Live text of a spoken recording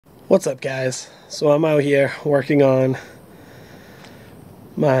What's up, guys? So I'm out here working on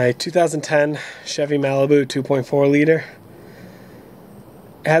my 2010 Chevy Malibu 2.4 liter.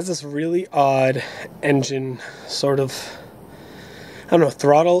 It has this really odd engine sort of, I don't know,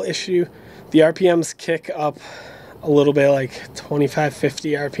 throttle issue. The RPMs kick up a little bit, like 25,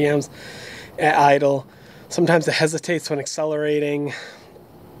 50 RPMs at idle. Sometimes it hesitates when accelerating,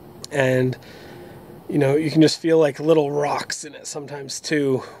 and you know, you can just feel like little rocks in it sometimes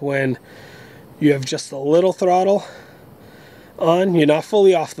too when you have just a little throttle on. You're not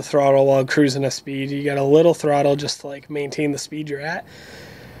fully off the throttle while cruising at speed. You got a little throttle just to like maintain the speed you're at.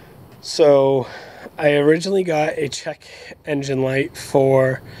 So I originally got a check engine light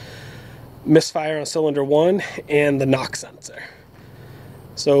for Misfire on cylinder 1 and the knock sensor.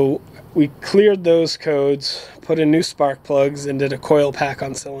 So we cleared those codes, put in new spark plugs, and did a coil pack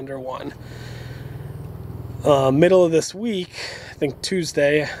on cylinder 1. Middle of this week, I think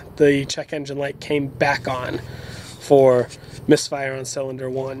Tuesday, the check engine light came back on for Misfire on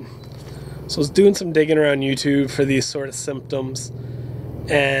cylinder 1. So I was doing some digging around YouTube for these sort of symptoms,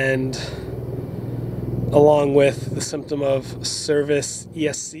 and along with the symptom of service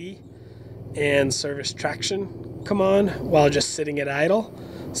ESC and service traction come on while just sitting at idle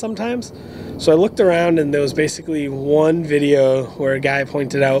sometimes. So I looked around, and there was basically one video where a guy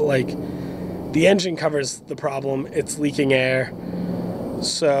pointed out, like, the engine cover's the problem, it's leaking air.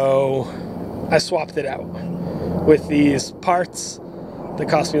 So I swapped it out with these parts that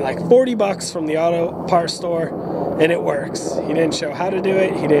cost me like 40 bucks from the auto parts store, and it works. He didn't show how to do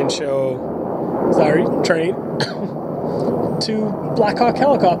it. He didn't show, sorry, train, 2 Black Hawk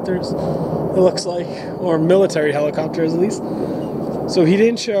helicopters, it looks like, or military helicopters at least. So he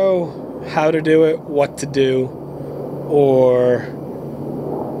didn't show how to do it, what to do, or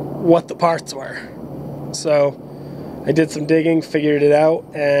what the parts were. So I did some digging, figured it out,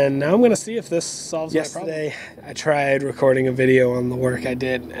 and now I'm going to see if this solves my problem. Yesterday I tried recording a video on the work I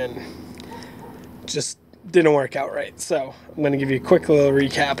did, and just didn't work out right. So I'm going to give you a quick little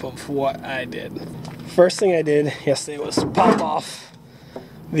recap of what I did. First thing I did yesterday was pop off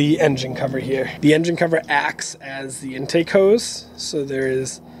the engine cover here. The engine cover acts as the intake hose, so there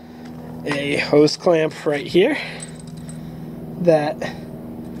is a hose clamp right here that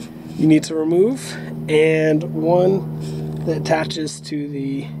you need to remove, and one that attaches to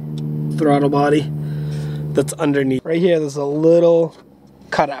the throttle body that's underneath. Right here there's a little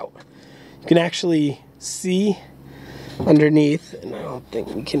cutout. You can actually see underneath, and I don't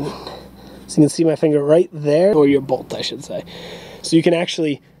think we can, so you can see my finger right there, or your bolt I should say. So you can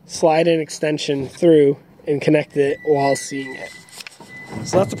actually slide an extension through and connect it while seeing it.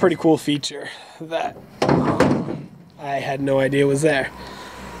 So that's a pretty cool feature that I had no idea was there.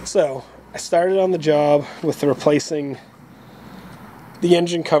 So I started on the job with replacing the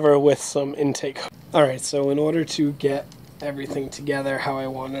engine cover with some intake. Alright, so in order to get everything together how I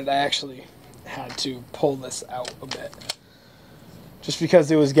wanted, I actually had to pull this out a bit, just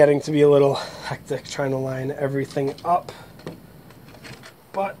because it was getting to be a little hectic trying to line everything up.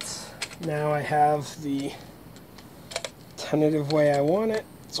 But now I have the tentative way I want it,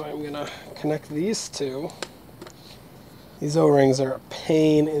 so I'm going to connect these two. These O-rings are a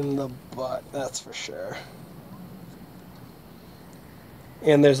pain in the butt, that's for sure.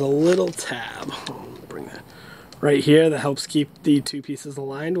 And there's a little tab, bring that right here, that helps keep the two pieces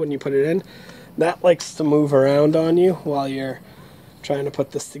aligned when you put it in. That likes to move around on you while you're trying to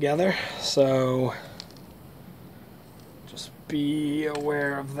put this together, so just be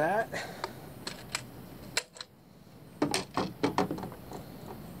aware of that.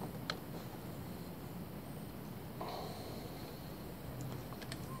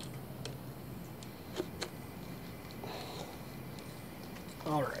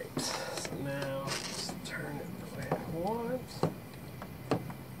 Alright, so now let's turn it the way I want.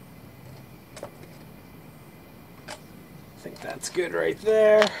 I think that's good right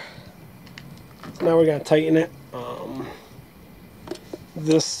there. So now we're going to tighten it.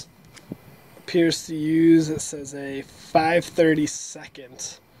 This appears to use, it says a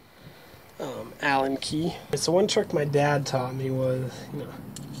 5/32 Allen key. So one trick my dad taught me was, you know,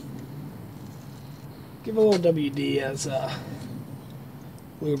 give a little WD as a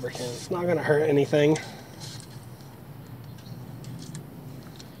lubricant. It's not going to hurt anything,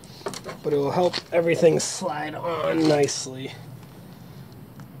 but it will help everything slide on nicely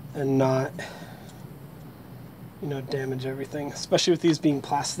and not, you know, damage everything, especially with these being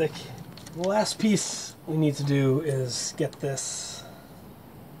plastic. The last piece we need to do is get this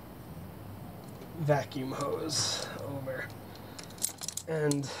vacuum hose over,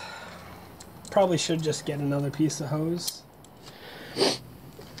 and probably should just get another piece of hose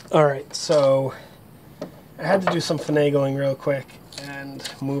Alright, so I had to do some finagling real quick and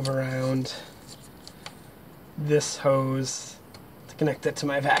move around this hose to connect it to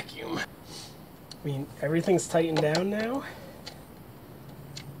my vacuum. I mean, everything's tightened down now.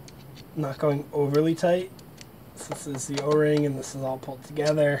 Not going overly tight. This is the O-ring and this is all pulled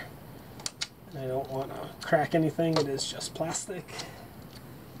together. And I don't want to crack anything, it is just plastic.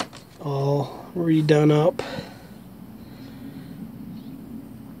 All redone up.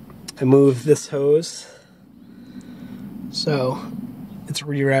 I moved this hose, so it's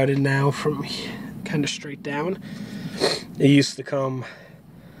rerouted now from kind of straight down. It used to come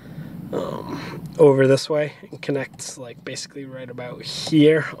over this way and connect like basically right about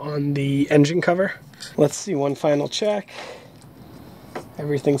here on the engine cover. Let's see one final check.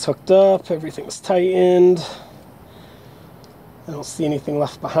 Everything's hooked up, everything's tightened. I don't see anything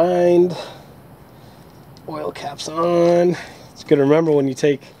left behind. Oil cap's on. It's good to remember when you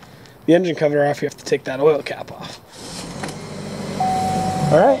take the engine cover off, you have to take that oil cap off.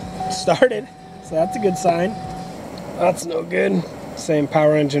 Alright, started. So that's a good sign. That's no good. Same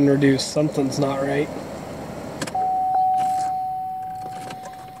power engine reduced. Something's not right.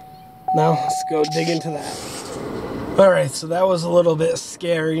 Now let's go dig into that. Alright, so that was a little bit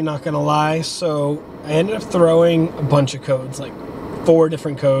scary, not gonna lie. So I ended up throwing a bunch of codes, like 4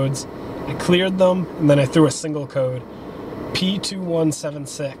 different codes. I cleared them, and then I threw a single code,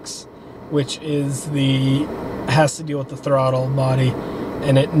 P2176, which is has to deal with the throttle body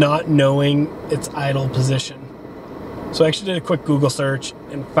and it not knowing its idle position. So I actually did a quick Google search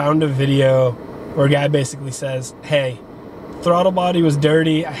and found a video where a guy basically says, hey, throttle body was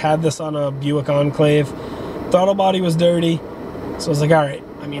dirty. I had this on a Buick Enclave. Throttle body was dirty. So I was like, all right,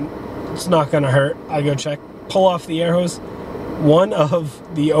 I mean, it's not gonna hurt. I go check, pull off the air hose. One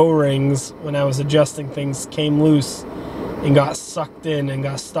of the O-rings, when I was adjusting things, came loose and got sucked in and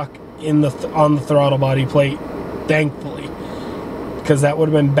got stuck in on the throttle body plate, thankfully, because that would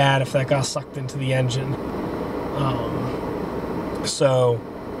have been bad if that got sucked into the engine. So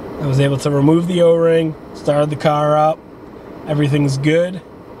I was able to remove the O-ring, started the car up, everything's good.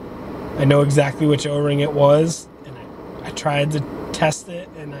 I know exactly which O-ring it was, and I tried to test it,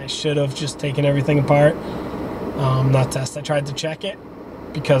 and I should have just taken everything apart. Not test, I tried to check it,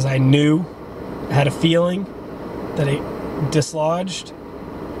 because I knew, I had a feeling that it dislodged.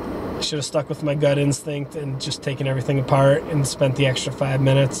 I should have stuck with my gut instinct and just taken everything apart and spent the extra 5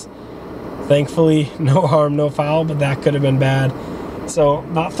 minutes. Thankfully, no harm, no foul, but that could have been bad. So,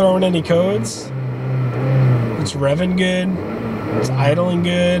 not throwing any codes. It's revving good. It's idling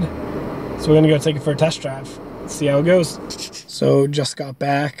good. So we're gonna go take it for a test drive. See how it goes. So, just got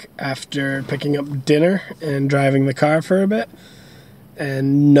back after picking up dinner and driving the car for a bit.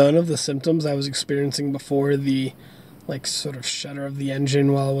 And none of the symptoms I was experiencing before, the like sort of shudder of the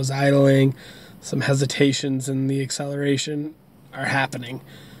engine while it was idling, some hesitations in the acceleration, are happening.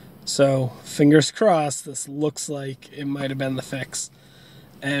 So fingers crossed, this looks like it might have been the fix.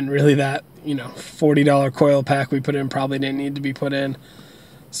 And really that, you know, $40 coil pack we put in probably didn't need to be put in.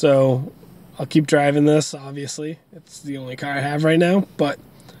 So I'll keep driving this, obviously. It's the only car I have right now, but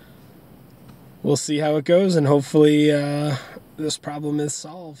we'll see how it goes, and hopefully this problem is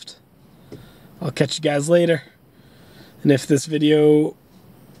solved. I'll catch you guys later. And if this video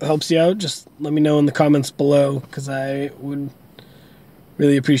helps you out, just let me know in the comments below, because I would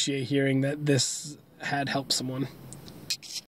really appreciate hearing that this had helped someone.